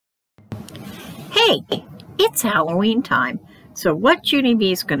Hey, it's Halloween time. So what Junie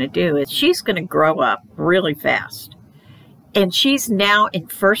B is going to do is she's going to grow up really fast. And she's now in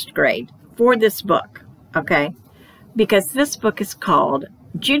first grade for this book, okay? Because this book is called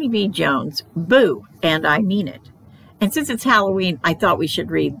Junie B. Jones, Boo, and I Mean It. And since it's Halloween, I thought we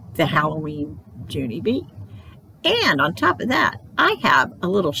should read the Halloween Junie B. And on top of that, I have a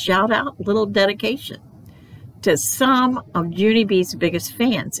little shout out, little dedication to some of Junie B's biggest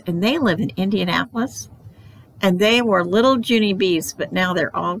fans. And they live in Indianapolis. And they were little Junie B's, but now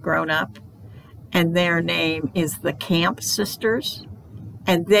they're all grown up. And their name is the Camp Sisters.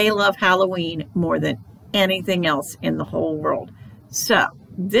 And they love Halloween more than anything else in the whole world. So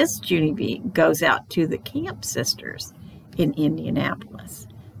this Junie B goes out to the Camp Sisters in Indianapolis.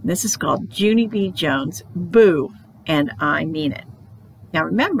 This is called Junie B. Jones, Boo, and I Mean It. Now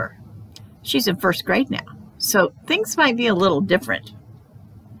remember, she's in first grade now, so things might be a little different.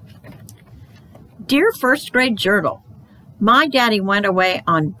 Dear First Grade Journal, my daddy went away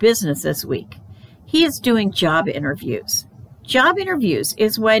on business this week. He is doing job interviews. Job interviews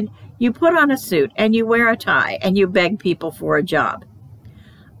is when you put on a suit and you wear a tie and you beg people for a job.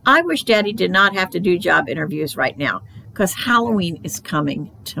 I wish Daddy did not have to do job interviews right now because Halloween is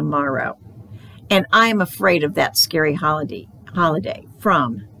coming tomorrow. And I am afraid of that scary holiday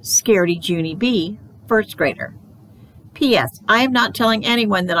from Scaredy Junie B, first grader. P.S. I am not telling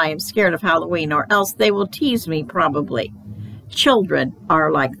anyone that I am scared of Halloween or else they will tease me probably. Children are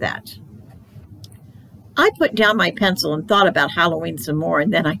like that. I put down my pencil and thought about Halloween some more,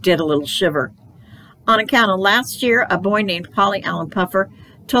 and then I did a little shiver. On account of last year, a boy named Polly Allen Puffer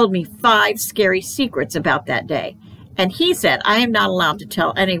told me 5 scary secrets about that day, and he said I am not allowed to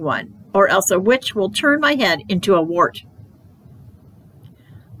tell anyone, or else a witch will turn my head into a wart.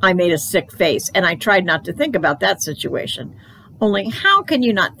 I made a sick face, and I tried not to think about that situation. Only how can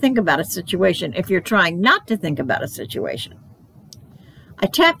you not think about a situation if you're trying not to think about a situation? I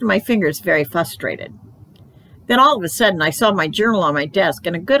tapped my fingers, very frustrated. Then all of a sudden, I saw my journal on my desk,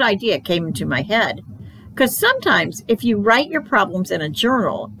 and a good idea came into my head. Because sometimes, if you write your problems in a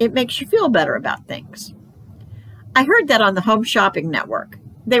journal, it makes you feel better about things. I heard that on the Home Shopping Network.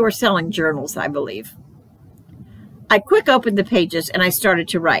 They were selling journals, I believe. I quick opened the pages, and I started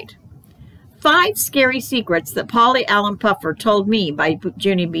to write. 5 scary secrets that Polly Allen Puffer told me by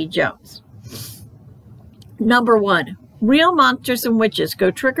Junie B. Jones. Number 1. Real monsters and witches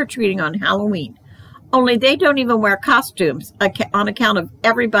go trick-or-treating on Halloween. Only they don't even wear costumes on account of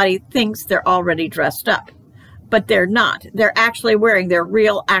everybody thinks they're already dressed up. But they're not. They're actually wearing their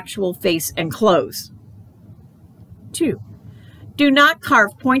real, actual face and clothes. 2. Do not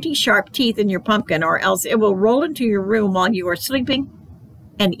carve pointy, sharp teeth in your pumpkin or else it will roll into your room while you are sleeping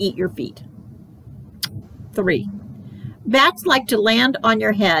and eat your feet. 3. Bats like to land on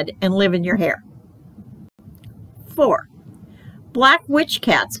your head and live in your hair. 4. Black witch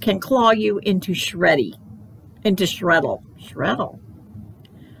cats can claw you into shreddle.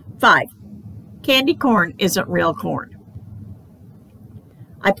 5. Candy corn isn't real corn.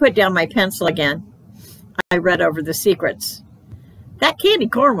 I put down my pencil again. I read over the secrets. That candy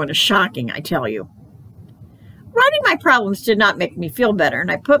corn one is shocking, I tell you. Writing my problems did not make me feel better,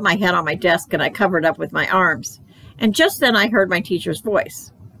 and I put my head on my desk and I covered up with my arms. And just then I heard my teacher's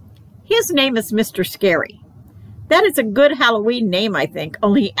voice. His name is Mr. Scary. That is a good Halloween name, I think,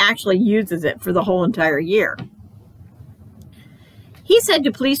 only he actually uses it for the whole entire year. He said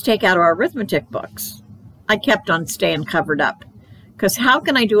to please take out our arithmetic books. I kept on staying covered up, because how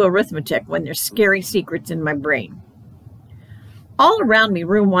can I do arithmetic when there's scary secrets in my brain? All around me,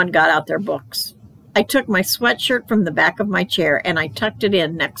 room 1 got out their books. I took my sweatshirt from the back of my chair and I tucked it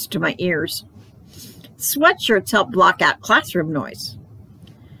in next to my ears. Sweatshirts help block out classroom noise.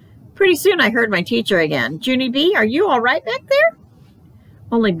 Pretty soon I heard my teacher again. Junie B, are you all right back there?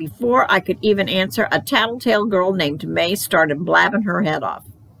 Only before I could even answer, a tattletale girl named May started blabbing her head off.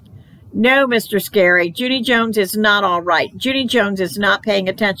 No, Mr. Scary, Junie Jones is not all right. Junie Jones is not paying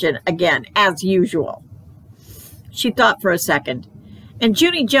attention again, as usual. She thought for a second. And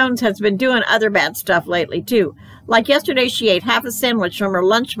Junie Jones has been doing other bad stuff lately, too. Like yesterday, she ate half a sandwich from her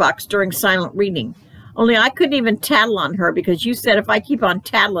lunchbox during silent reading. Only I couldn't even tattle on her because you said if I keep on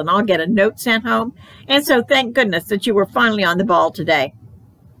tattling, I'll get a note sent home. And so thank goodness that you were finally on the ball today.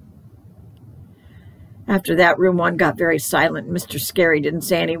 After that, room 1 got very silent. Mr. Scary didn't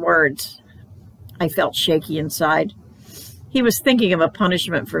say any words. I felt shaky inside. He was thinking of a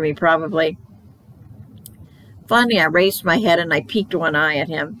punishment for me, probably. Finally, I raised my head and I peeked one eye at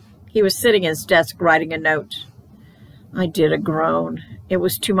him. He was sitting at his desk writing a note. I did a groan. It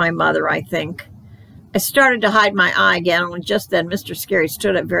was to my mother, I think. I started to hide my eye again, and just then Mr. Scary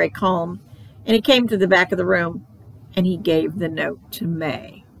stood up very calm. and he came to the back of the room, and he gave the note to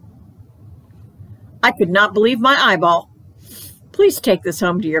May. I could not believe my eyeball. Please take this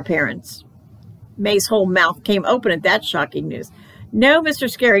home to your parents. May's whole mouth came open at that shocking news. No, Mr.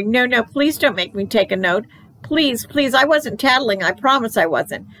 Scary, no, please don't make me take a note. Please, I wasn't tattling. I promise I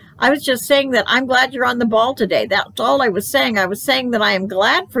wasn't. I was just saying that I'm glad you're on the ball today. That's all I was saying. I was saying that I am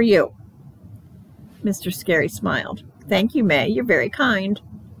glad for you. Mr. Scary smiled. Thank you, May. You're very kind.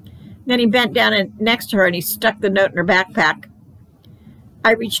 Then he bent down next to her and he stuck the note in her backpack.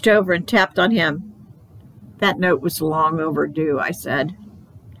 I reached over and tapped on him. That note was long overdue, I said.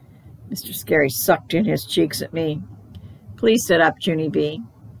 Mr. Scary sucked in his cheeks at me. Please sit up, Junie B.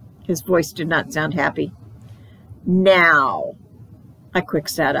 His voice did not sound happy. Now. I quick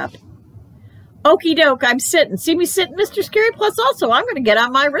sat up. Okie doke, I'm sitting. See me sitting, Mr. Scary? Plus also, I'm going to get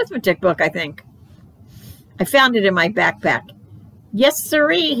out my arithmetic book, I think. I found it in my backpack. Yes,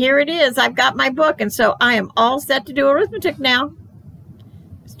 sirree, here it is. I've got my book, and so I am all set to do arithmetic now.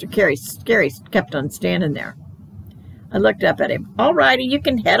 Mr. Scary kept on standing there. I looked up at him. All righty, you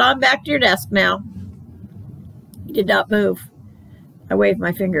can head on back to your desk now. He did not move. I waved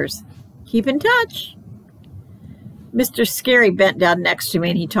my fingers. Keep in touch. Mr. Scary bent down next to me,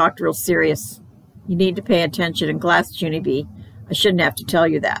 and he talked real serious. You need to pay attention in class, Junie B. I shouldn't have to tell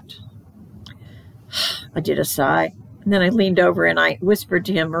you that. I did a sigh, and then I leaned over and I whispered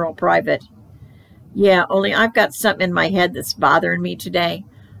to him real private. Yeah, only I've got something in my head that's bothering me today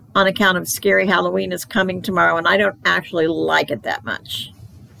on account of Scary Halloween is coming tomorrow, and I don't actually like it that much.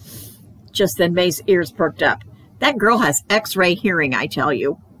 Just then May's ears perked up. That girl has X-ray hearing, I tell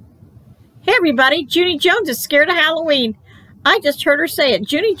you. Hey, everybody, Junie Jones is scared of Halloween. I just heard her say it.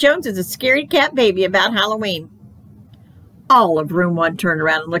 Junie Jones is a scaredy cat baby about Halloween. All of room 1 turned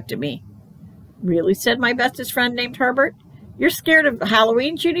around and looked at me. Really, said my bestest friend named Herbert. You're scared of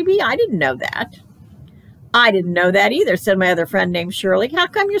Halloween, Junie B? I didn't know that. I didn't know that either, said my other friend named Shirley. How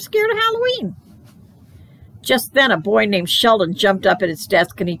come you're scared of Halloween? Just then, a boy named Sheldon jumped up at his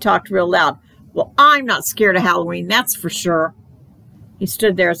desk and he talked real loud. Well, I'm not scared of Halloween, that's for sure. He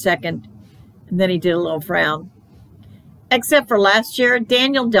stood there a second, and then he did a little frown. Except for last year,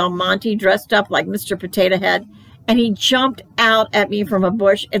 Daniel Del Monte dressed up like Mr. Potato Head, and he jumped out at me from a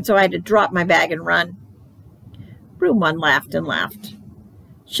bush, and so I had to drop my bag and run. Room 1 laughed and laughed.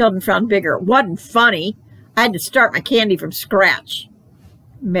 Sheldon frowned bigger. It wasn't funny. I had to start my candy from scratch.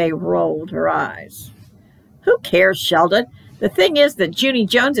 May rolled her eyes. Who cares, Sheldon? The thing is that Junie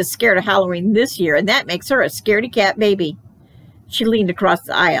Jones is scared of Halloween this year, and that makes her a scaredy cat baby. She leaned across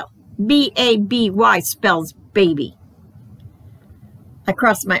the aisle. B-A-B-Y spells baby. I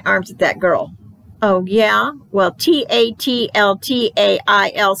crossed my arms at that girl. Oh, yeah? Well, T-A-T-L-T-A-I-L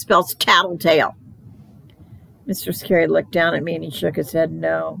spells tattletale. Mr. Scary looked down at me and he shook his head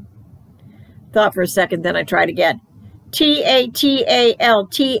no. Thought for a second, then I tried again. T-A-T-A-L-T-A-L-E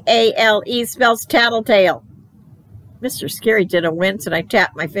spells tattletale. Mr. Scary did a wince and I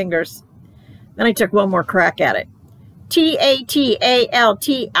tapped my fingers. Then I took one more crack at it. T-A-T-A-L-T-I-A-L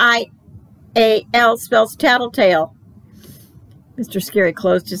spells tattletale. Mr. Scary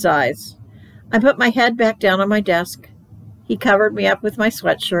closed his eyes. I put my head back down on my desk. He covered me up with my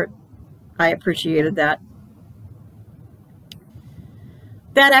sweatshirt. I appreciated that.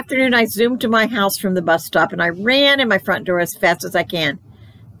 That afternoon, I zoomed to my house from the bus stop, and I ran in my front door as fast as I can.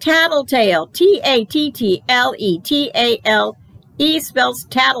 Tattletale, T-A-T-T-L-E-T-A-L-E spells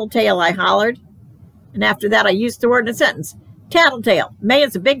tattletale, I hollered. And after that, I used the word in a sentence. Tattletale. May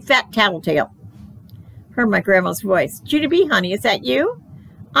is a big fat tattletale. Heard my grandma's voice. Junie B, honey, is that you?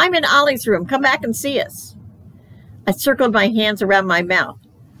 I'm in Ollie's room. Come back and see us. I circled my hands around my mouth.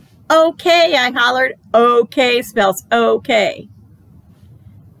 Okay, I hollered. Okay spells okay.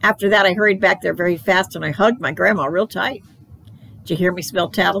 After that, I hurried back there very fast and I hugged my grandma real tight. Did you hear me spell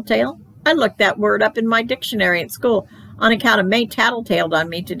tattletale? I looked that word up in my dictionary at school on account of May tattletaled on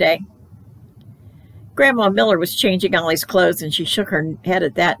me today. Grandma Miller was changing Ollie's clothes and she shook her head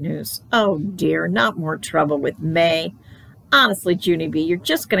at that news. Oh dear, not more trouble with May. Honestly, Junie B, you're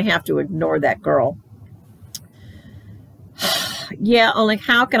just going to have to ignore that girl. Yeah, only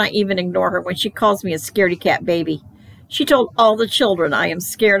how can I even ignore her when she calls me a scaredy cat baby? She told all the children I am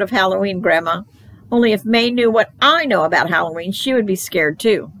scared of Halloween, Grandma. Only if May knew what I know about Halloween, she would be scared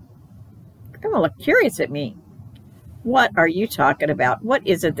too. Grandma looked curious at me. What are you talking about? What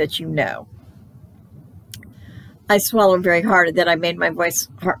is it that you know? I swallowed very hard and then I made my voice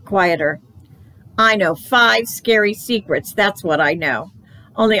quieter. I know 5 scary secrets. That's what I know.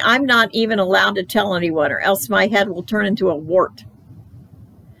 Only I'm not even allowed to tell anyone or else my head will turn into a wart.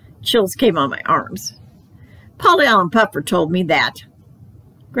 Chills came on my arms. Polly Allen Puffer told me that.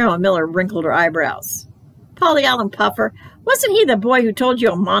 Grandma Miller wrinkled her eyebrows. Polly Allen Puffer, wasn't he the boy who told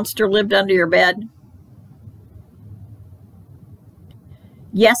you a monster lived under your bed?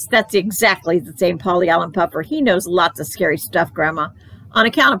 Yes, that's exactly the same Polly Allen Puffer. He knows lots of scary stuff, Grandma. On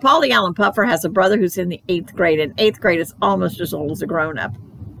account of Polly Allen Puffer has a brother who's in the 8th grade, and 8th grade is almost as old as a grown-up.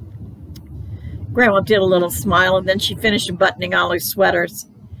 Grandma did a little smile, and then she finished buttoning Ollie's sweaters,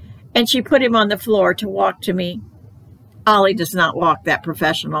 and she put him on the floor to walk to me. Ollie does not walk that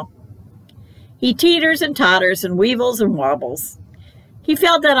professional. He teeters and totters and weevils and wobbles. He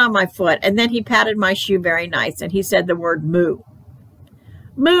fell down on my foot, and then he patted my shoe very nice, and he said the word moo.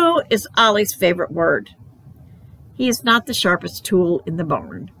 Moo is Ollie's favorite word. He is not the sharpest tool in the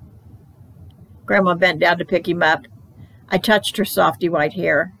barn. Grandma bent down to pick him up. I touched her softy white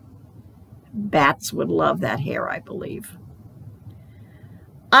hair. Bats would love that hair, I believe.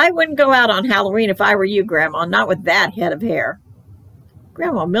 I wouldn't go out on Halloween if I were you, Grandma, not with that head of hair.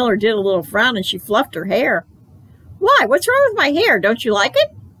 Grandma Miller did a little frown and she fluffed her hair. Why? What's wrong with my hair? Don't you like it?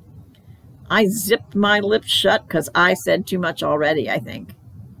 I zipped my lips shut because I said too much already, I think.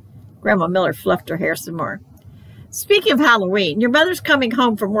 Grandma Miller fluffed her hair some more. Speaking of Halloween, your mother's coming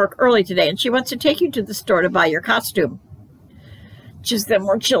home from work early today and she wants to take you to the store to buy your costume. Just then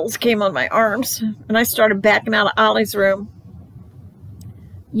more chills came on my arms and I started backing out of Ollie's room.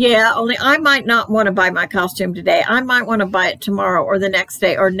 Yeah, only I might not want to buy my costume today. I might want to buy it tomorrow or the next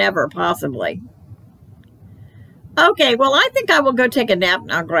day or never, possibly. Okay, well, I think I will go take a nap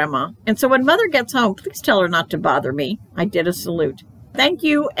now, Grandma. And so when Mother gets home, please tell her not to bother me. I did a salute. Thank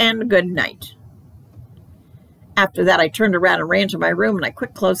you and good night. After that, I turned around and ran to my room and I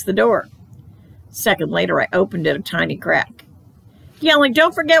quick closed the door. A second later, I opened it a tiny crack. Yelling,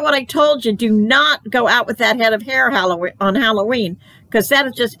 don't forget what I told you. Do not go out with that head of hair on Halloween, because that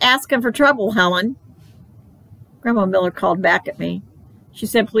is just asking for trouble, Helen. Grandma Miller called back at me. She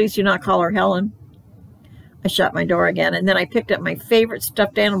said, please do not call her Helen. I shut my door again, and then I picked up my favorite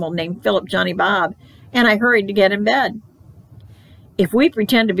stuffed animal named Philip Johnny Bob, and I hurried to get in bed. If we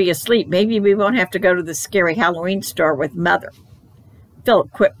pretend to be asleep, maybe we won't have to go to the scary Halloween store with Mother.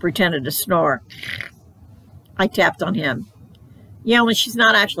 Philip pretended to snore. I tapped on him. Yeah, only she's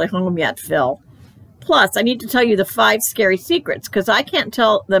not actually home yet, Phil. Plus, I need to tell you the 5 scary secrets, because I can't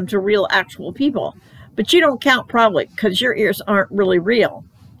tell them to real, actual people. But you don't count probably, because your ears aren't really real.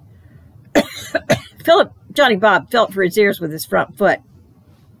 Philip, Johnny Bob, felt for his ears with his front foot.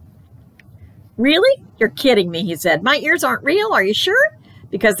 Really? You're kidding me, he said. My ears aren't real, are you sure?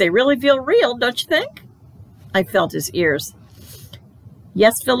 Because they really feel real, don't you think? I felt his ears.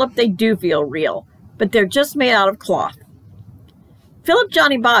 Yes, Philip, they do feel real, but they're just made out of cloth. Philip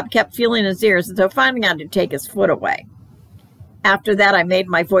Johnny Bob kept feeling his ears as though finally had to take his foot away. After that, I made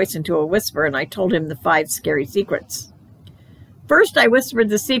my voice into a whisper and I told him the 5 scary secrets. First, I whispered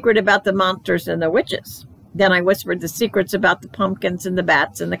the secret about the monsters and the witches. Then I whispered the secrets about the pumpkins and the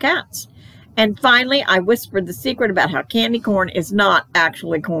bats and the cats. And finally, I whispered the secret about how candy corn is not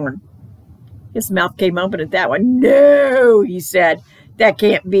actually corn. His mouth came open at that one. No, he said, that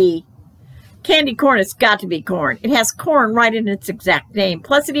can't be. Candy corn has got to be corn. It has corn right in its exact name.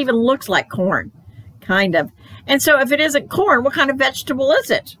 Plus, it even looks like corn. Kind of. And so if it isn't corn, what kind of vegetable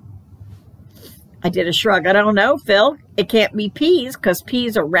is it? I did a shrug. I don't know, Phil. It can't be peas because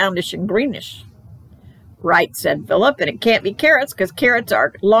peas are roundish and greenish. Right, said Philip. And it can't be carrots because carrots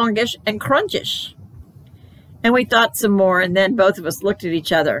are longish and crunchish. And we thought some more, and then both of us looked at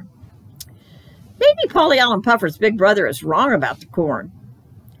each other. Maybe Polly Allen Puffer's big brother is wrong about the corn.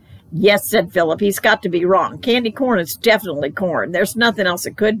 Yes, said Philip, he's got to be wrong. Candy corn is definitely corn. There's nothing else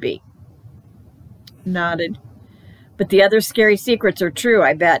it could be. Nodded. But the other scary secrets are true,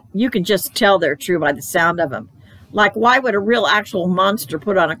 I bet. You can just tell they're true by the sound of them. Like, why would a real actual monster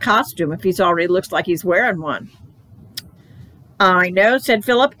put on a costume if he's already looks like he's wearing one? I know, said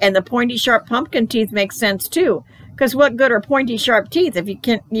Philip, and the pointy sharp pumpkin teeth make sense too. Because what good are pointy sharp teeth if you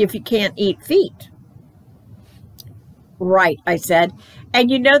can't eat feet? Right, I said. And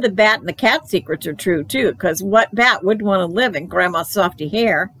you know the bat and the cat secrets are true, too, because what bat wouldn't want to live in Grandma's softy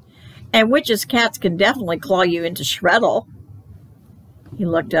hair? And witches' cats can definitely claw you into shreddle. He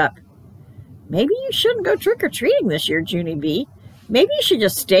looked up. Maybe you shouldn't go trick-or-treating this year, Junie B. Maybe you should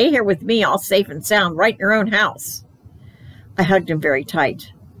just stay here with me all safe and sound right in your own house. I hugged him very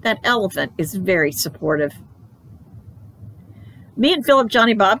tight. That elephant is very supportive. Me and Philip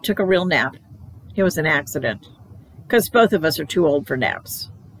Johnny Bob took a real nap. It was an accident, because both of us are too old for naps.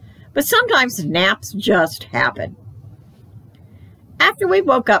 But sometimes naps just happen. After we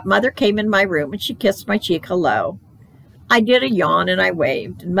woke up, Mother came in my room and she kissed my cheek hello. I did a yawn and I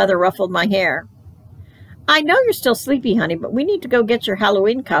waved, and Mother ruffled my hair. I know you're still sleepy, honey, but we need to go get your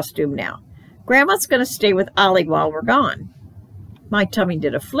Halloween costume now. Grandma's going to stay with Ollie while we're gone. My tummy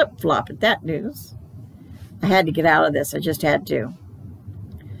did a flip-flop at that news. I had to get out of this. I just had to.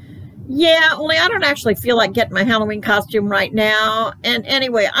 Yeah, only I don't actually feel like getting my Halloween costume right now. And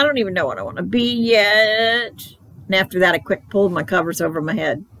anyway, I don't even know what I want to be yet. And after that, I quick pulled my covers over my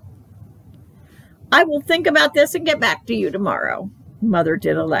head. I will think about this and get back to you tomorrow. Mother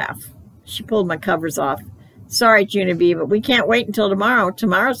did a laugh. She pulled my covers off. Sorry, Junie, but we can't wait until tomorrow.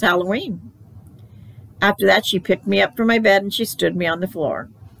 Tomorrow's Halloween. After that, she picked me up from my bed and she stood me on the floor.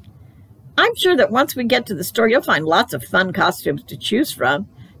 I'm sure that once we get to the store, you'll find lots of fun costumes to choose from.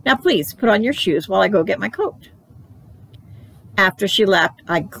 Now, please put on your shoes while I go get my coat. After she left,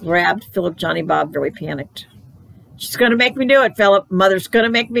 I grabbed Philip Johnny Bob, very panicked. She's going to make me do it, Philip. Mother's going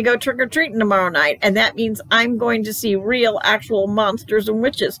to make me go trick-or-treating tomorrow night, and that means I'm going to see real, actual monsters and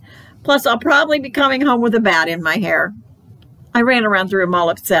witches. Plus, I'll probably be coming home with a bat in my hair. I ran around the room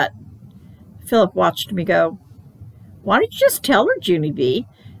all upset. Philip watched me go. Why don't you just tell her, Junie B?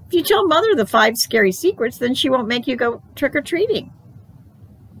 If you tell Mother the 5 scary secrets, then she won't make you go trick-or-treating.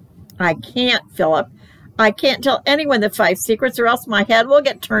 I can't, Philip. I can't tell anyone the 5 secrets or else my head will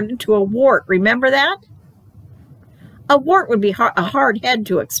get turned into a wart. Remember that? A wart would be a hard head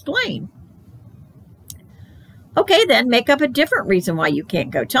to explain. Okay, then, make up a different reason why you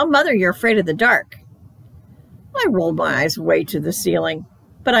can't go. Tell Mother you're afraid of the dark. I rolled my eyes way to the ceiling.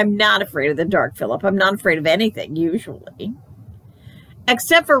 But I'm not afraid of the dark, Philip. I'm not afraid of anything, usually.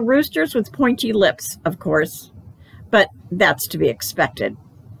 Except for roosters with pointy lips, of course. But that's to be expected.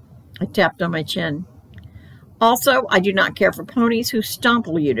 I tapped on my chin. Also, I do not care for ponies who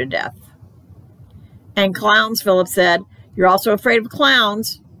stomple you to death. And clowns, Philip said. You're also afraid of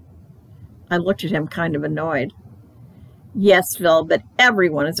clowns. I looked at him kind of annoyed. Yes, Phil, but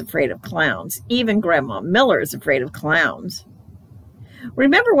everyone is afraid of clowns. Even Grandma Miller is afraid of clowns.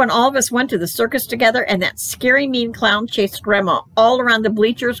 Remember when all of us went to the circus together and that scary mean clown chased Grandma all around the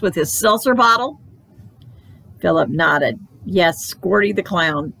bleachers with his seltzer bottle? Philip nodded. Yes, Squirty the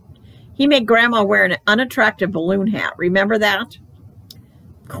clown. He made Grandma wear an unattractive balloon hat. Remember that?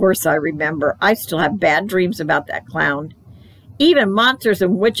 Of course I remember. I still have bad dreams about that clown. Even monsters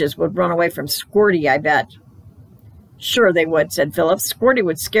and witches would run away from Squirty, I bet. Sure they would, said Philip. Squirty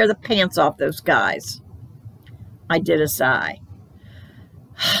would scare the pants off those guys. I did a sigh.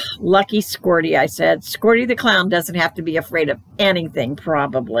 Lucky Squirty, I said. Squirty the clown doesn't have to be afraid of anything,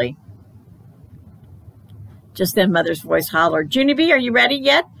 probably. Just then Mother's voice hollered, Junie B, are you ready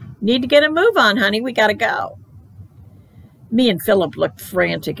yet? Need to get a move on, honey. We gotta go. Me and Philip looked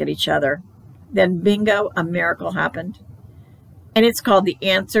frantic at each other. Then bingo, a miracle happened. And it's called the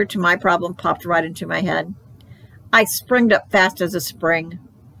answer to my problem popped right into my head. I springed up fast as a spring.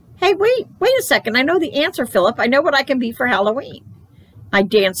 Hey, wait a second. I know the answer, Philip. I know what I can be for Halloween. I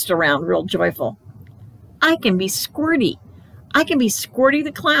danced around real joyful. I can be Squirty. I can be Squirty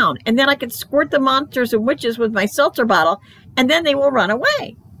the clown, and then I can squirt the monsters and witches with my seltzer bottle, and then they will run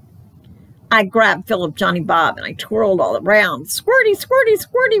away. I grabbed Philip Johnny Bob, and I twirled all around. Squirty, Squirty,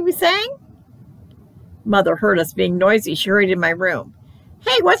 Squirty, we sang. Mother heard us being noisy. She hurried in my room.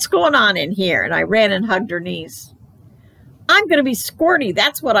 Hey, what's going on in here? And I ran and hugged her knees. I'm going to be Squirty.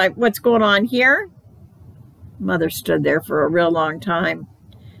 That's what's going on here. Mother stood there for a real long time.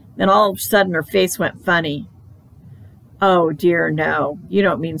 Then all of a sudden her face went funny. Oh dear, no. You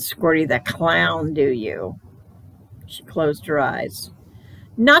don't mean Squirty the clown, do you? She closed her eyes.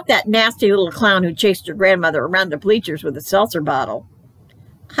 Not that nasty little clown who chased your grandmother around the bleachers with a seltzer bottle.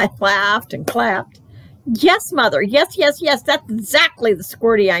 I laughed and clapped. Yes, Mother. Yes, yes, yes. That's exactly the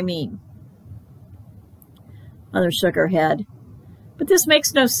Squirty I mean. Mother shook her head. But this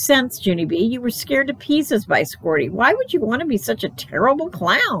makes no sense, Junie B. You were scared to pieces by Squirty. Why would you want to be such a terrible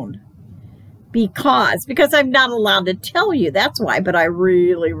clown? Because I'm not allowed to tell you. That's why. But I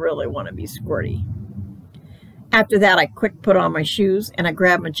really, really want to be Squirty. After that, I quick put on my shoes and I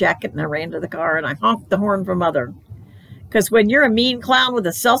grabbed my jacket and I ran to the car and I honked the horn for Mother. Because when you're a mean clown with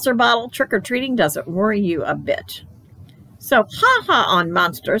a seltzer bottle, trick-or-treating doesn't worry you a bit. So ha-ha on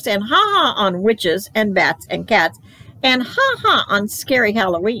monsters and ha-ha on witches and bats and cats and ha-ha on scary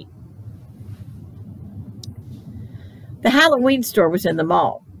Halloween. The Halloween store was in the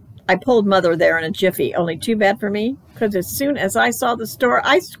mall. I pulled Mother there in a jiffy, only too bad for me, because as soon as I saw the store,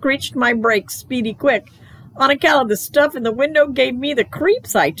 I screeched my brakes speedy quick. On account of the stuff in the window gave me the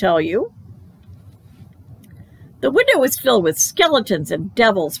creeps, I tell you. The window was filled with skeletons and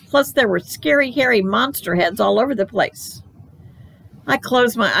devils, plus there were scary, hairy monster heads all over the place. I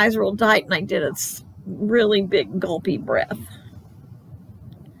closed my eyes real tight and I did a really big gulpy breath.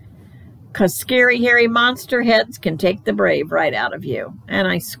 'Cause scary, hairy monster heads can take the brave right out of you. And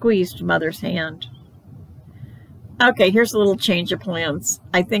I squeezed Mother's hand. Okay, here's a little change of plans.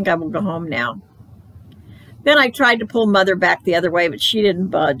 I think I will go home now. Then I tried to pull Mother back the other way, but she didn't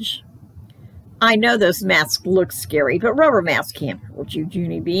budge. I know those masks look scary, but rubber masks can't hurt you,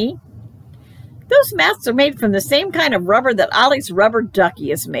 Junie B. Those masks are made from the same kind of rubber that Ollie's rubber ducky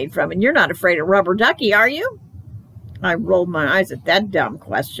is made from, and you're not afraid of rubber ducky, are you? I rolled my eyes at that dumb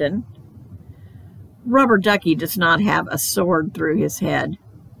question. Rubber ducky does not have a sword through his head.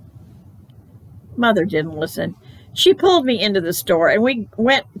 Mother didn't listen. She pulled me into the store, and we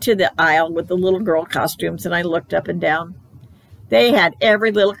went to the aisle with the little girl costumes, and I looked up and down. They had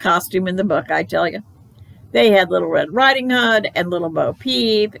every little costume in the book, I tell you. They had Little Red Riding Hood and Little Bo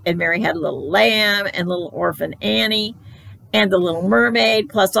Peep, and Mary had Little Lamb and Little Orphan Annie and the Little Mermaid,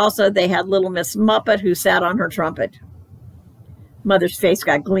 plus also they had Little Miss Muppet who sat on her trumpet. Mother's face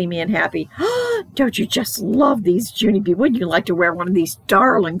got gleamy and happy. Don't you just love these, Junie B? Wouldn't you like to wear one of these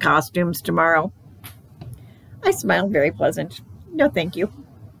darling costumes tomorrow? I smiled, very pleasant. No, thank you.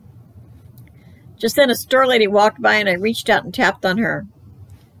 Just then a store lady walked by and I reached out and tapped on her.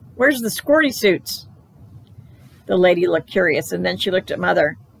 Where's the squirty suits? The lady looked curious and then she looked at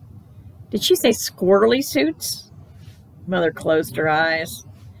Mother. Did she say squirrely suits? Mother closed her eyes.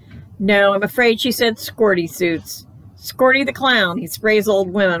 No, I'm afraid she said squirty suits. Squirty the clown, he sprays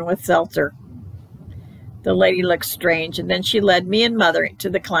old women with seltzer. The lady looked strange, and then she led me and Mother to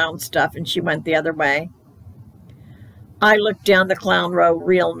the clown stuff, and she went the other way. I looked down the clown row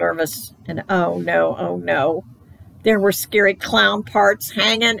real nervous, and oh no, there were scary clown parts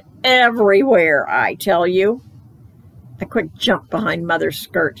hanging everywhere, I tell you. A quick jump behind Mother's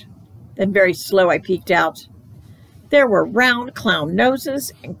skirt, then very slow I peeked out. There were round clown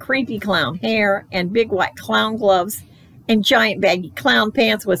noses and creepy clown hair and big white clown gloves and giant baggy clown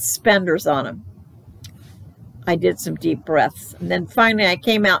pants with suspenders on them. I did some deep breaths, and then finally I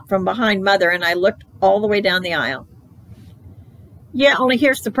came out from behind Mother and I looked all the way down the aisle. Yeah, only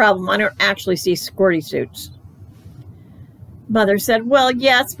here's the problem. I don't actually see squirty suits. Mother said, well,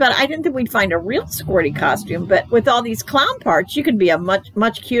 yes, but I didn't think we'd find a real squirty costume, but with all these clown parts, you could be a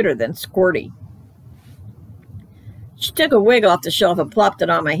much cuter than squirty. She took a wig off the shelf and plopped it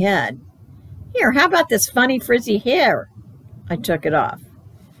on my head. Here, how about this funny frizzy hair? I took it off.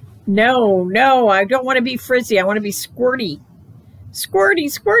 No, I don't want to be frizzy. I want to be squirty.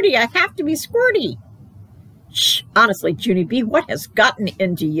 Squirty, I have to be squirty. Shh, honestly, Junie B, what has gotten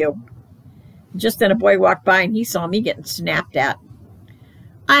into you? Just then a boy walked by and he saw me getting snapped at.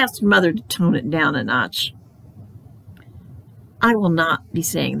 I asked Mother to tone it down a notch. I will not be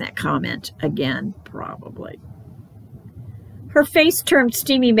saying that comment again, probably. Her face turned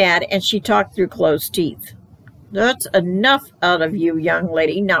steamy mad and she talked through closed teeth. That's enough out of you, young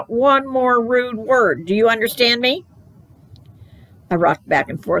lady. Not one more rude word. Do you understand me? I rocked back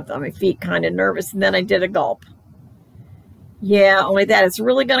and forth on my feet, kind of nervous, and then I did a gulp. Yeah, only that is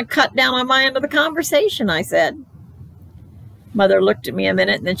really going to cut down on my end of the conversation, I said. Mother looked at me a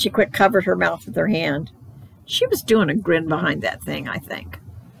minute, and then she quick covered her mouth with her hand. She was doing a grin behind that thing, I think.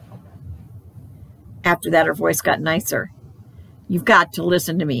 After that, her voice got nicer. You've got to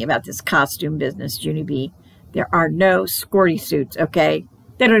listen to me about this costume business, Junie B. There are no squirty suits, okay?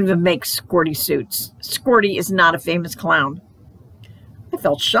 They don't even make squirty suits. Squirty is not a famous clown. I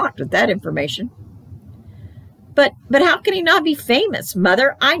felt shocked at that information. But how can he not be famous,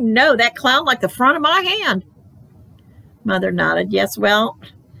 Mother? I know that clown like the front of my hand. Mother nodded. Yes, well,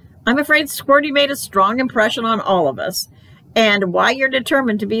 I'm afraid Squirty made a strong impression on all of us. And why you're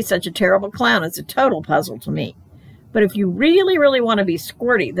determined to be such a terrible clown is a total puzzle to me. But if you really, really want to be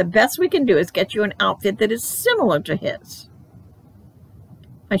Squirty, the best we can do is get you an outfit that is similar to his.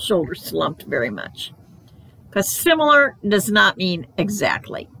 My shoulders slumped very much. Because similar does not mean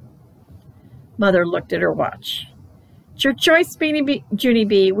exactly. Mother looked at her watch. It's your choice, Junie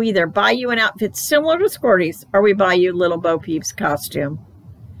B. We either buy you an outfit similar to Squirty's or we buy you Little Bo Peep's costume.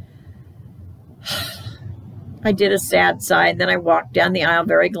 I did a sad sigh, and then I walked down the aisle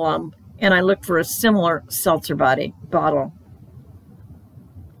very glum, and I looked for a similar seltzer bottle.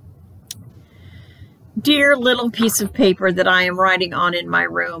 Dear little piece of paper that I am writing on in my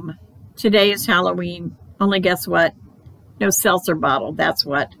room. Today is Halloween. Only guess what? No seltzer bottle, that's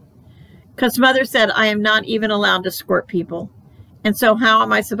what. Because Mother said I am not even allowed to squirt people. And so how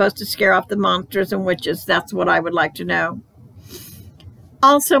am I supposed to scare off the monsters and witches? That's what I would like to know.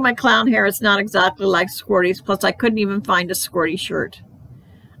 Also, my clown hair is not exactly like Squirty's, plus I couldn't even find a Squirty shirt.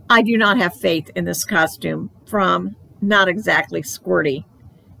 I do not have faith in this costume from Not Exactly Squirty.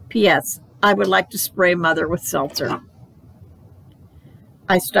 P.S. I would like to spray Mother with seltzer.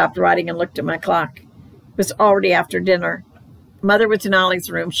 I stopped writing and looked at my clock. It was already after dinner. Mother was in Ollie's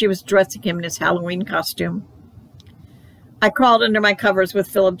room. She was dressing him in his Halloween costume. I crawled under my covers with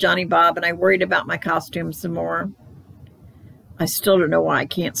Philip, Johnny, Bob, and I worried about my costume some more. I still don't know why I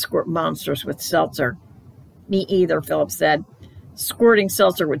can't squirt monsters with seltzer. Me either, Philip said. Squirting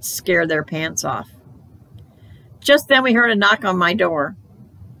seltzer would scare their pants off. Just then we heard a knock on my door.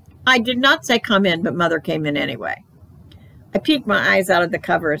 I did not say come in, but Mother came in anyway. I peeked my eyes out of the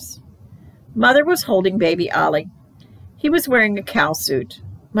covers. Mother was holding baby Ollie. He was wearing a cow suit.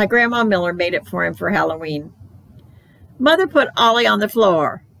 My Grandma Miller made it for him for Halloween. Mother put Ollie on the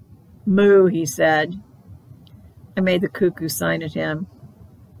floor. Moo, he said. I made the cuckoo sign at him.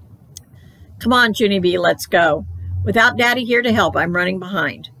 Come on, Junie B, let's go. Without Daddy here to help, I'm running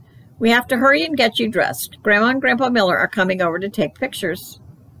behind. We have to hurry and get you dressed. Grandma and Grandpa Miller are coming over to take pictures.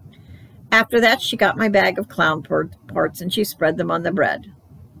 After that, she got my bag of clown parts and she spread them on the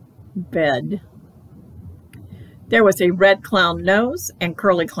bed. There was a red clown nose and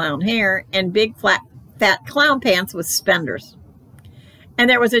curly clown hair and big fat clown pants with suspenders. And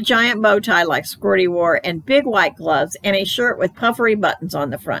there was a giant bow tie like Squirty wore and big white gloves and a shirt with puffery buttons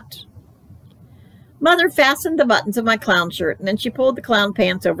on the front. Mother fastened the buttons of my clown shirt, and then she pulled the clown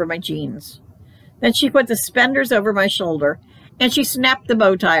pants over my jeans. Then she put the suspenders over my shoulder, and she snapped the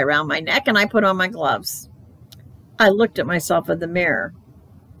bow tie around my neck, and I put on my gloves. I looked at myself in the mirror.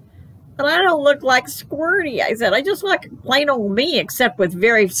 But I don't look like Squirty, I said. I just look plain old me, except with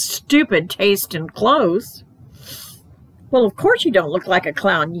very stupid taste in clothes. Well, of course you don't look like a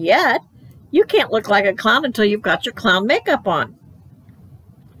clown yet. You can't look like a clown until you've got your clown makeup on.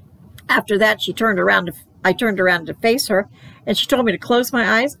 After that, I turned around to face her, and she told me to close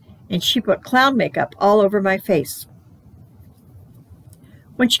my eyes, and she put clown makeup all over my face.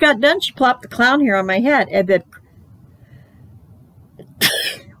 When she got done, she plopped the clown hair on my head, and then,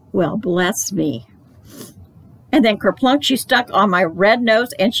 well, bless me. And then kerplunk, she stuck on my red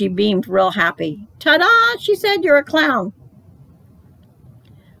nose, and she beamed real happy. Ta-da, she said, you're a clown.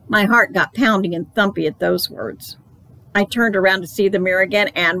 My heart got pounding and thumpy at those words. I turned around to see the mirror again,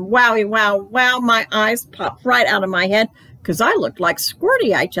 and wowie, wow, wow, my eyes popped right out of my head, because I looked like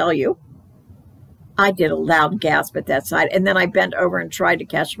Squirty, I tell you. I did a loud gasp at that sight, and then I bent over and tried to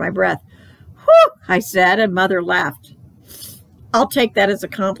catch my breath. Whew, I said, and Mother laughed. I'll take that as a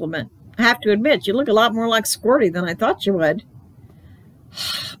compliment. I have to admit, you look a lot more like Squirty than I thought you would.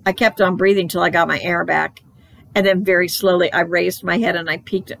 I kept on breathing till I got my air back. And then very slowly I raised my head and I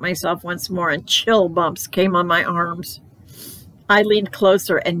peeked at myself once more, and chill bumps came on my arms. I leaned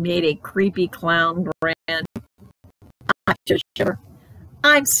closer and made a creepy clown grin. I just shivered.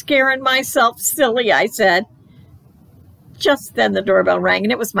 I'm scaring myself silly, I said. Just then the doorbell rang,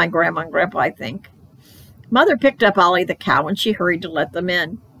 and it was my Grandma and Grandpa, I think. Mother picked up Ollie the cow, and she hurried to let them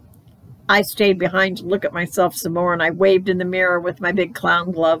in. I stayed behind to look at myself some more, and I waved in the mirror with my big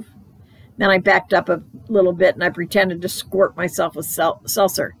clown glove. Then I backed up a little bit, and I pretended to squirt myself with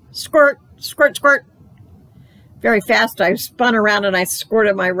seltzer. Squirt, squirt, squirt. Very fast, I spun around, and I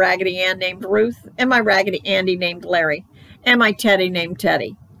squirted my Raggedy Ann named Ruth, and my Raggedy Andy named Larry, and my Teddy named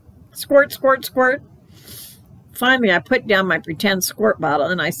Teddy. Squirt, squirt, squirt. Finally, I put down my pretend squirt bottle,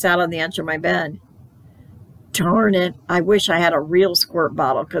 and I sat on the edge of my bed. Darn it, I wish I had a real squirt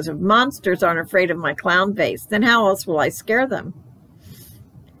bottle, because if monsters aren't afraid of my clown face, then how else will I scare them?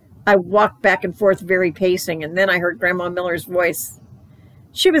 I walked back and forth, very pacing, and then I heard Grandma Miller's voice.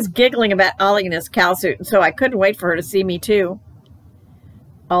 She was giggling about Ollie in his cow suit, and so I couldn't wait for her to see me too.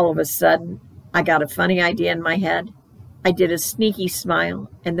 All of a sudden, I got a funny idea in my head. I did a sneaky smile,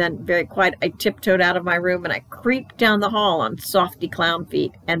 and then, very quiet, I tiptoed out of my room, and I creeped down the hall on softy clown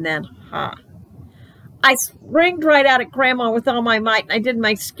feet, and then, I springed right out at Grandma with all my might, and I did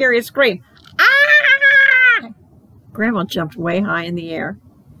my scariest scream. Ah! Grandma jumped way high in the air.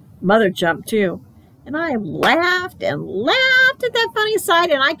 Mother jumped too, and I laughed and laughed at that funny sight,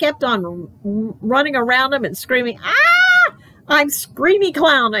 and I kept on running around him and screaming, ah! I'm Screamy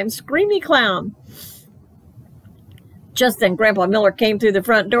Clown, I'm Screamy Clown. Just then Grandpa Miller came through the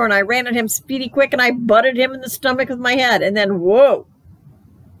front door, and I ran at him speedy quick, and I butted him in the stomach with my head, and then, whoa!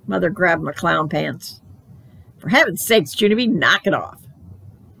 Mother grabbed my clown pants. For heaven's sakes, Junie, knock it off.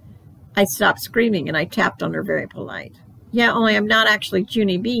 I stopped screaming, and I tapped on her very polite. Yeah, only I'm not actually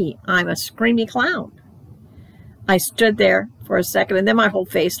Junie B. I'm a Screamy Clown. I stood there for a second, and then my whole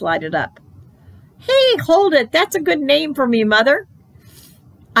face lighted up. Hey, hold it. That's a good name for me, Mother.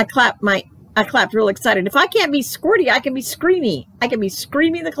 I clapped real excited. If I can't be Squirty, I can be Screamy. I can be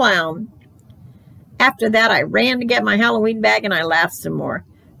Screamy the Clown. After that, I ran to get my Halloween bag, and I laughed some more.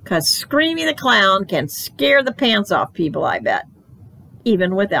 'Cause Screamy the Clown can scare the pants off people, I bet.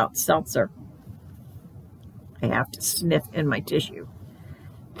 even without seltzer. I have to sniff in my tissue.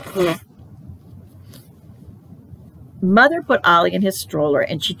 Mother put Ollie in his stroller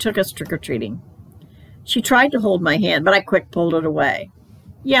and she took us trick-or-treating. She tried to hold my hand, but I quick pulled it away.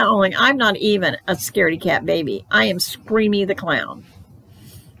 Yeah, only I'm not even a scaredy cat baby. I am Screamy the Clown.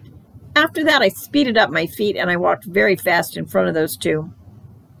 After that, I speeded up my feet and I walked very fast in front of those two.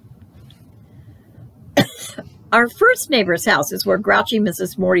 Our first neighbor's house is where Grouchy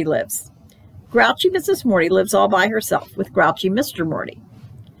Mrs. Morty lives. Grouchy Mrs. Morty lives all by herself with Grouchy Mr. Morty.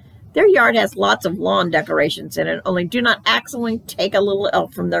 Their yard has lots of lawn decorations in it, only do not accidentally take a little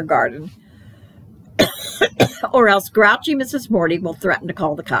elf from their garden, or else Grouchy Mrs. Morty will threaten to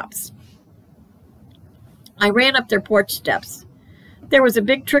call the cops. I ran up their porch steps. There was a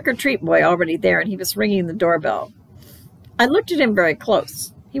big trick-or-treat boy already there, and he was ringing the doorbell. I looked at him very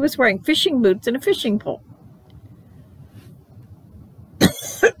close. He was wearing fishing boots and a fishing pole.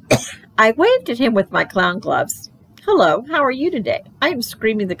 I waved at him with my clown gloves. Hello, how are you today? I am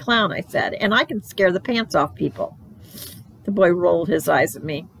Screamy the Clown, I said, and I can scare the pants off people. The boy rolled his eyes at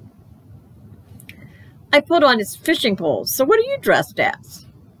me. I put on his fishing pole. So what are you dressed as?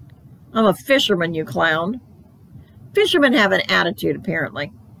 I'm a fisherman, you clown. Fishermen have an attitude,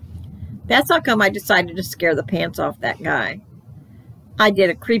 apparently. That's how come I decided to scare the pants off that guy. I did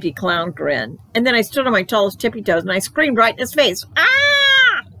a creepy clown grin, and then I stood on my tallest tippy toes and I screamed right in his face. Ah!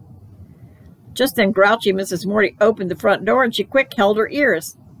 Just then Grouchy Mrs. Morty opened the front door and she quick held her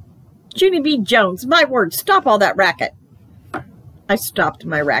ears. Junie B. Jones, my word, stop all that racket. I stopped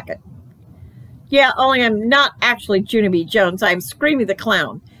my racket. Yeah, only I'm not actually Junie B. Jones. I'm Screamy the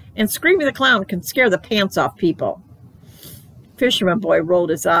Clown, and Screamy the Clown can scare the pants off people. Fisherman boy rolled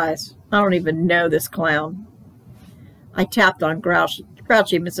his eyes. I don't even know this clown. I tapped on Grouchy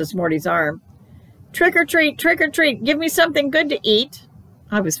Mrs. Morty's arm. Trick or treat, give me something good to eat.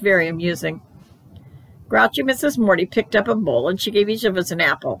 I was very amusing. Grouchy Mrs. Morty picked up a bowl and she gave each of us an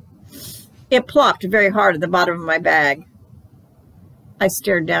apple. It plopped very hard at the bottom of my bag. I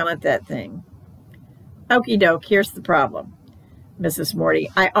stared down at that thing. Okie doke, here's the problem. Mrs.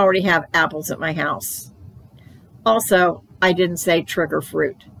 Morty, I already have apples at my house. Also, I didn't say trick or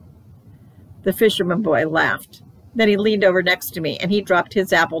fruit. The fisherman boy laughed. Then he leaned over next to me and he dropped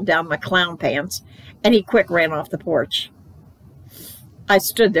his apple down my clown pants and he quick ran off the porch. I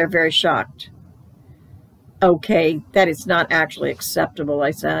stood there very shocked. Okay, that is not actually acceptable, I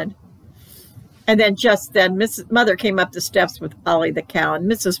said. And then just then, Mother came up the steps with Ollie the cow, and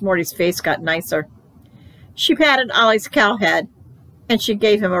Mrs. Morty's face got nicer. She patted Ollie's cow head, and she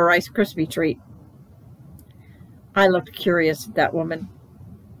gave him a Rice Krispie treat. I looked curious at that woman.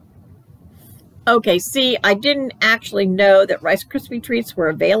 Okay, see, I didn't actually know that Rice Krispie treats were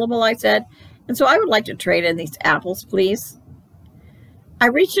available, I said, and so I would like to trade in these apples, please. I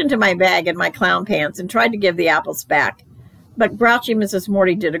reached into my bag in my clown pants and tried to give the apples back, but Grouchy Mrs.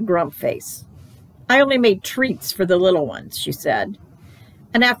 Morty did a grump face. I only made treats for the little ones, she said.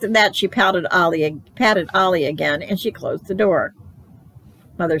 And after that, she patted Ollie again, and she closed the door.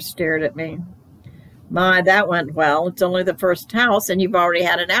 Mother stared at me. My, that went well. It's only the first house, and you've already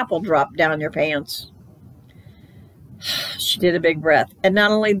had an apple drop down your pants. She did a big breath. And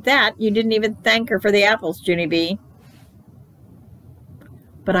not only that, you didn't even thank her for the apples, Junie B.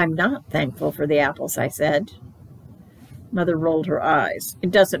 But I'm not thankful for the apples, I said. Mother rolled her eyes. It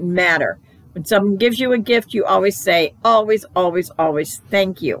doesn't matter. When someone gives you a gift, you always say, always, always, always,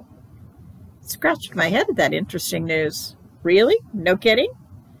 thank you. Scratched my head at that interesting news. Really? No kidding?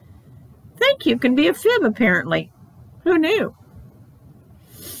 Thank you can be a fib, apparently. Who knew?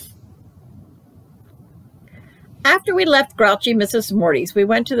 After we left Grouchy Mrs. Morty's, we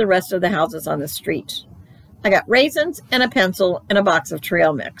went to the rest of the houses on the street. I got raisins and a pencil and a box of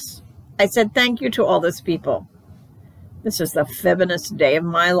trail mix. I said thank you to all those people. This is the fibbinest day of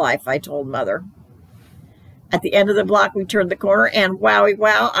my life, I told Mother. At the end of the block, we turned the corner, and wowie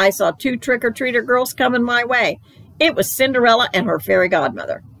wow, I saw two trick-or-treater girls coming my way. It was Cinderella and her fairy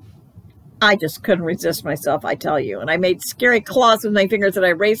godmother. I just couldn't resist myself, I tell you, and I made scary claws with my fingers, and I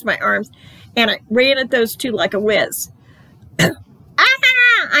raised my arms, and I ran at those two like a whiz. Ah!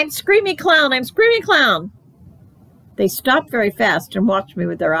 I'm Screamy Clown! I'm Screamy Clown! They stopped very fast and watched me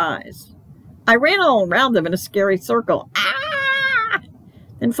with their eyes. I ran all around them in a scary circle. Ah!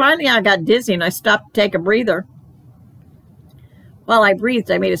 Then finally I got dizzy and I stopped to take a breather. While I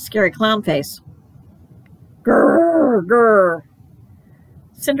breathed, I made a scary clown face. Grrr, grrr.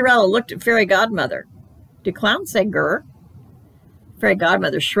 Cinderella looked at Fairy Godmother. Do clowns say grrr? Fairy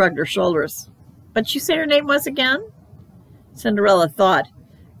Godmother shrugged her shoulders. What'd she say her name was again? Cinderella thought.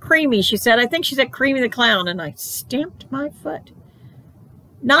 Creamy, she said. I think she said Creamy the Clown, and I stamped my foot.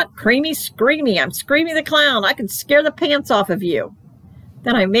 Not Creamy Screamy. I'm Screamy the Clown. I can scare the pants off of you.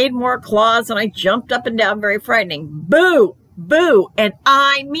 Then I made more claws and I jumped up and down, very frightening. Boo! Boo! And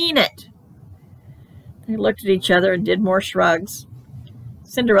I mean it. They looked at each other and did more shrugs.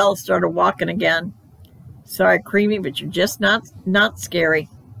 Cinderella started walking again. Sorry, Creamy, but you're just not scary.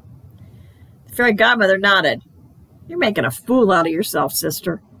 The fairy godmother nodded. You're making a fool out of yourself,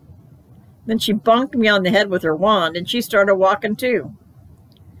 sister. Then she bonked me on the head with her wand, and she started walking too.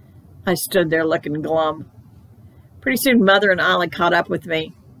 I stood there looking glum. Pretty soon Mother and Ollie caught up with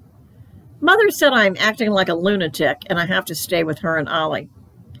me. Mother said I'm acting like a lunatic, and I have to stay with her and Ollie.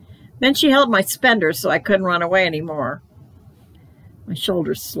 Then she held my spenders so I couldn't run away anymore. My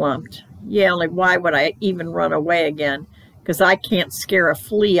shoulders slumped. Yeah, only why would I even run away again? Because I can't scare a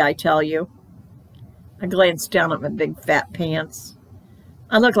flea, I tell you. I glanced down at my big fat pants.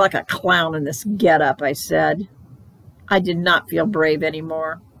 I look like a clown in this get-up, I said. I did not feel brave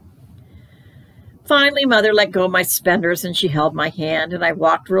anymore. Finally, Mother let go of my spenders and she held my hand, and I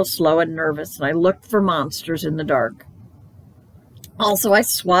walked real slow and nervous, and I looked for monsters in the dark. Also, I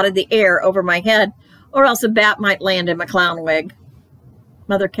swatted the air over my head, or else a bat might land in my clown wig.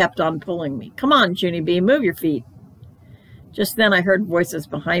 Mother kept on pulling me. Come on, Junie B., move your feet. Just then I heard voices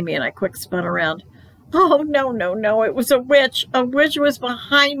behind me, and I quick spun around. Oh, no, no, no, it was a witch. A witch was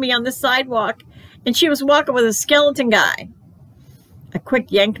behind me on the sidewalk, and she was walking with a skeleton guy. I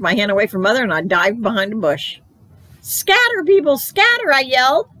quick yanked my hand away from Mother, and I dived behind a bush. Scatter, people, scatter, I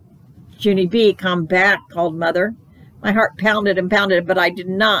yelled. Junie B., come back, called Mother. My heart pounded and pounded, but I did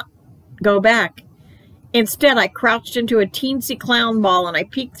not go back. Instead, I crouched into a teensy clown ball, and I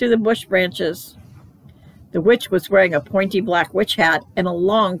peeked through the bush branches. The witch was wearing a pointy black witch hat and a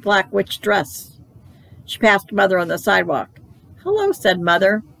long black witch dress. She passed Mother on the sidewalk. Hello, said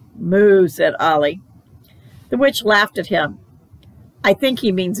Mother. Moo, said Ollie. The witch laughed at him. I think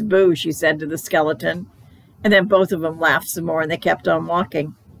he means boo, she said to the skeleton. And then both of them laughed some more, and they kept on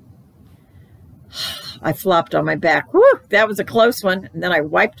walking. I flopped on my back. Whew, that was a close one. And then I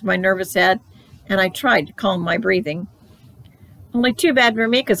wiped my nervous head, and I tried to calm my breathing. Only too bad for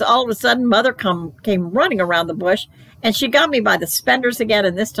me, because all of a sudden Mother came running around the bush, and she got me by the spenders again,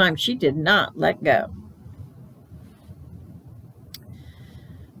 and this time she did not let go.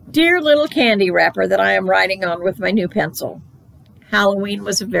 Dear little candy wrapper that I am writing on with my new pencil. Halloween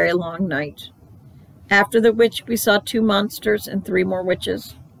was a very long night. After the witch, we saw 2 monsters and 3 more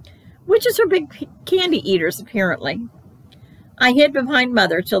witches. Witches are big candy eaters, apparently. I hid behind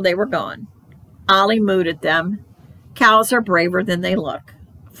Mother till they were gone. Ollie mooed at them. Cows are braver than they look.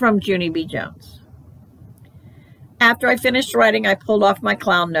 From Junie B. Jones. After I finished writing, I pulled off my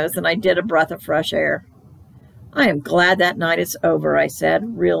clown nose and I did a breath of fresh air. I am glad that night is over, I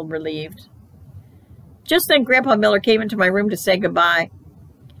said, real relieved. Just then Grandpa Miller came into my room to say goodbye.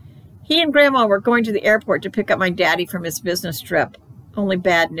 He and Grandma were going to the airport to pick up my daddy from his business trip. Only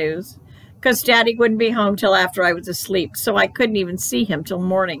bad news, because Daddy wouldn't be home till after I was asleep, so I couldn't even see him till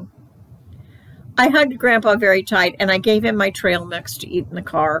morning. I hugged Grandpa very tight, and I gave him my trail mix to eat in the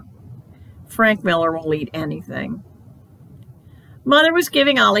car. Frank Miller will eat anything. Mother was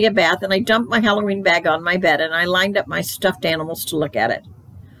giving Ollie a bath, and I dumped my Halloween bag on my bed, and I lined up my stuffed animals to look at it.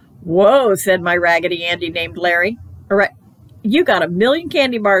 Whoa, said my Raggedy Andy named Larry. All right, you got 1,000,000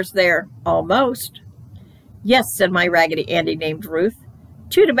 candy bars there. Almost. Yes, said my Raggedy Andy named Ruth.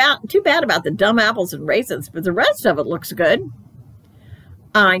 Too bad about the dumb apples and raisins, but the rest of it looks good.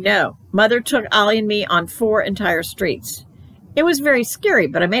 I know. Mother took Ollie and me on 4 entire streets. It was very scary,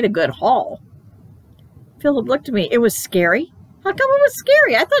 but I made a good haul. Philip looked at me. It was scary? How come it was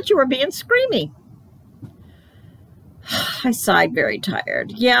scary? I thought you were being screamy. I sighed, very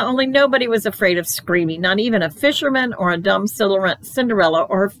tired. Yeah, only nobody was afraid of Screamy, not even a fisherman or a dumb Cinderella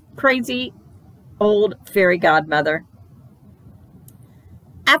or a crazy old fairy godmother.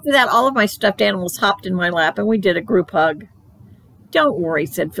 After that, all of my stuffed animals hopped in my lap, and we did a group hug. Don't worry,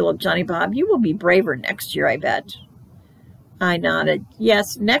 said Philip Johnny Bob. You will be braver next year, I bet. I nodded.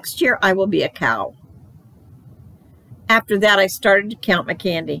 Yes, next year I will be a cow. After that, I started to count my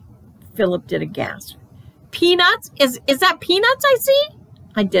candy. Philip did a gasp. Peanuts? Is that peanuts I see?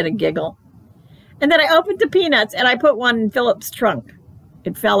 I did a giggle. And then I opened the peanuts, and I put one in Philip's trunk.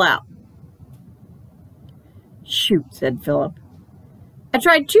 It fell out. Shoot, said Philip. I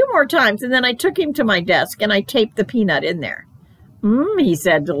tried 2 more times, and then I took him to my desk, and I taped the peanut in there. He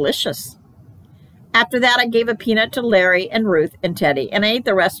said, delicious. After that, I gave a peanut to Larry and Ruth and Teddy, and I ate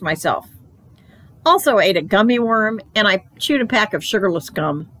the rest myself. Also, I ate a gummy worm, and I chewed a pack of sugarless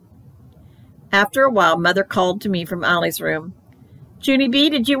gum. After a while, Mother called to me from Ollie's room. Junie B.,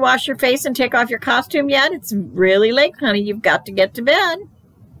 did you wash your face and take off your costume yet? It's really late, honey. You've got to get to bed.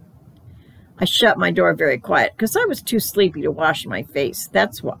 I shut my door very quiet because I was too sleepy to wash my face.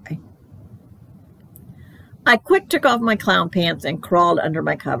 That's why. I quick took off my clown pants and crawled under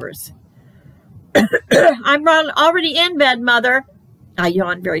my covers. I'm already in bed, Mother. I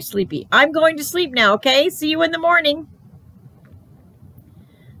yawned very sleepy. I'm going to sleep now, okay? See you in the morning.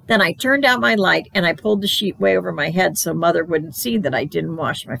 Then I turned out my light and I pulled the sheet way over my head so Mother wouldn't see that I didn't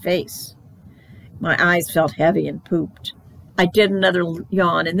wash my face. My eyes felt heavy and pooped. I did another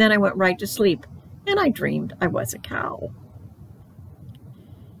yawn and then I went right to sleep, and I dreamed I was a cow.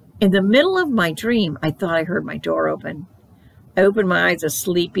 In the middle of my dream, I thought I heard my door open. I opened my eyes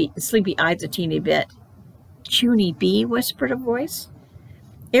sleepy eyes a teeny bit. Junie B, whispered a voice.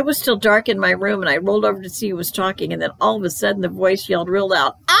 It was still dark in my room, and I rolled over to see who was talking, and then all of a sudden the voice yelled real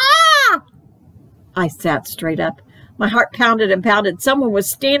loud, "Ah!" I sat straight up. My heart pounded and pounded. Someone was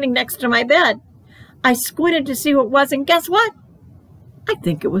standing next to my bed. I squinted to see who it was, and guess what? I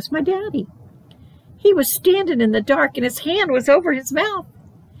think it was my daddy. He was standing in the dark, and his hand was over his mouth,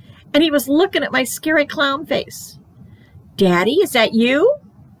 and he was looking at my scary clown face. Daddy, is that you?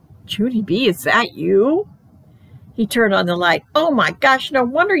 Junie B, is that you? He turned on the light. Oh my gosh, no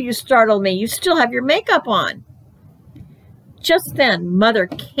wonder you startled me. You still have your makeup on. Just then, Mother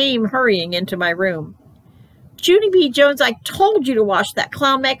came hurrying into my room. Junie B. Jones, I told you to wash that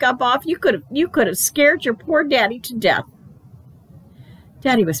clown makeup off. You could have scared your poor daddy to death.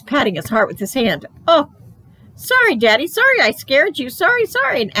 Daddy was patting his heart with his hand. Oh, sorry, Daddy. Sorry I scared you. Sorry.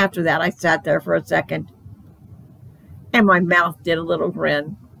 And after that, I sat there for a second. And my mouth did a little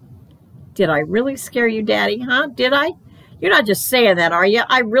grin. Did I really scare you, Daddy? Huh? Did I? You're not just saying that, are you?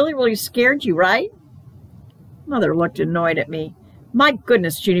 I really scared you, right? Mother looked annoyed at me. My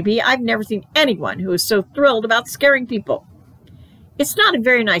goodness, Junie B, I've never seen anyone who is so thrilled about scaring people. It's not a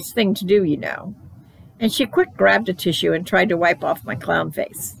very nice thing to do, you know. And she quick grabbed a tissue and tried to wipe off my clown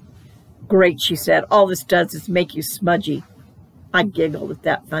face. Great, she said. All this does is make you smudgy. I giggled at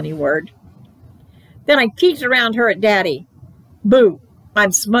that funny word. Then I peeked around her at Daddy. Boo,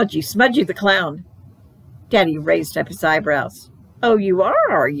 I'm Smudgy the clown. Daddy raised up his eyebrows. Oh, you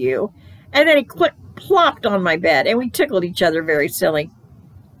are you? And then he plopped on my bed, and we tickled each other very silly.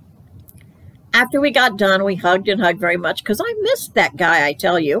 After we got done, we hugged and hugged very much, because I missed that guy, I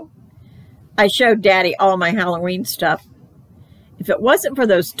tell you. I showed Daddy all my Halloween stuff. If it wasn't for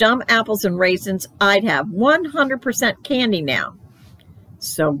those dumb apples and raisins, I'd have 100% candy now.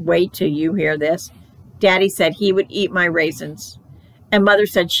 So wait till you hear this. Daddy said he would eat my raisins, and Mother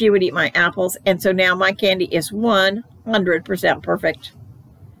said she would eat my apples, and so now my candy is 100% perfect.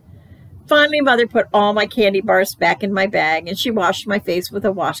 Finally, Mother put all my candy bars back in my bag, and she washed my face with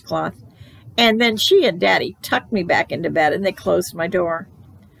a washcloth, and then she and Daddy tucked me back into bed, and they closed my door.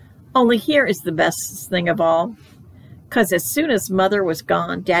 Only here is the best thing of all, because as soon as Mother was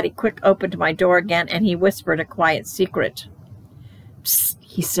gone, Daddy quick opened my door again, and he whispered a quiet secret. Psst,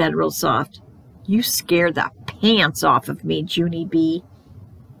 he said real soft. You scared the pants off of me, Junie B.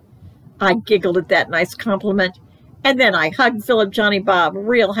 I giggled at that nice compliment, and then I hugged Philip Johnny Bob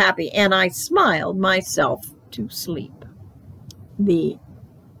real happy, and I smiled myself to sleep. The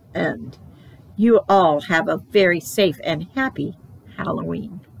end. You all have a very safe and happy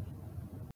Halloween.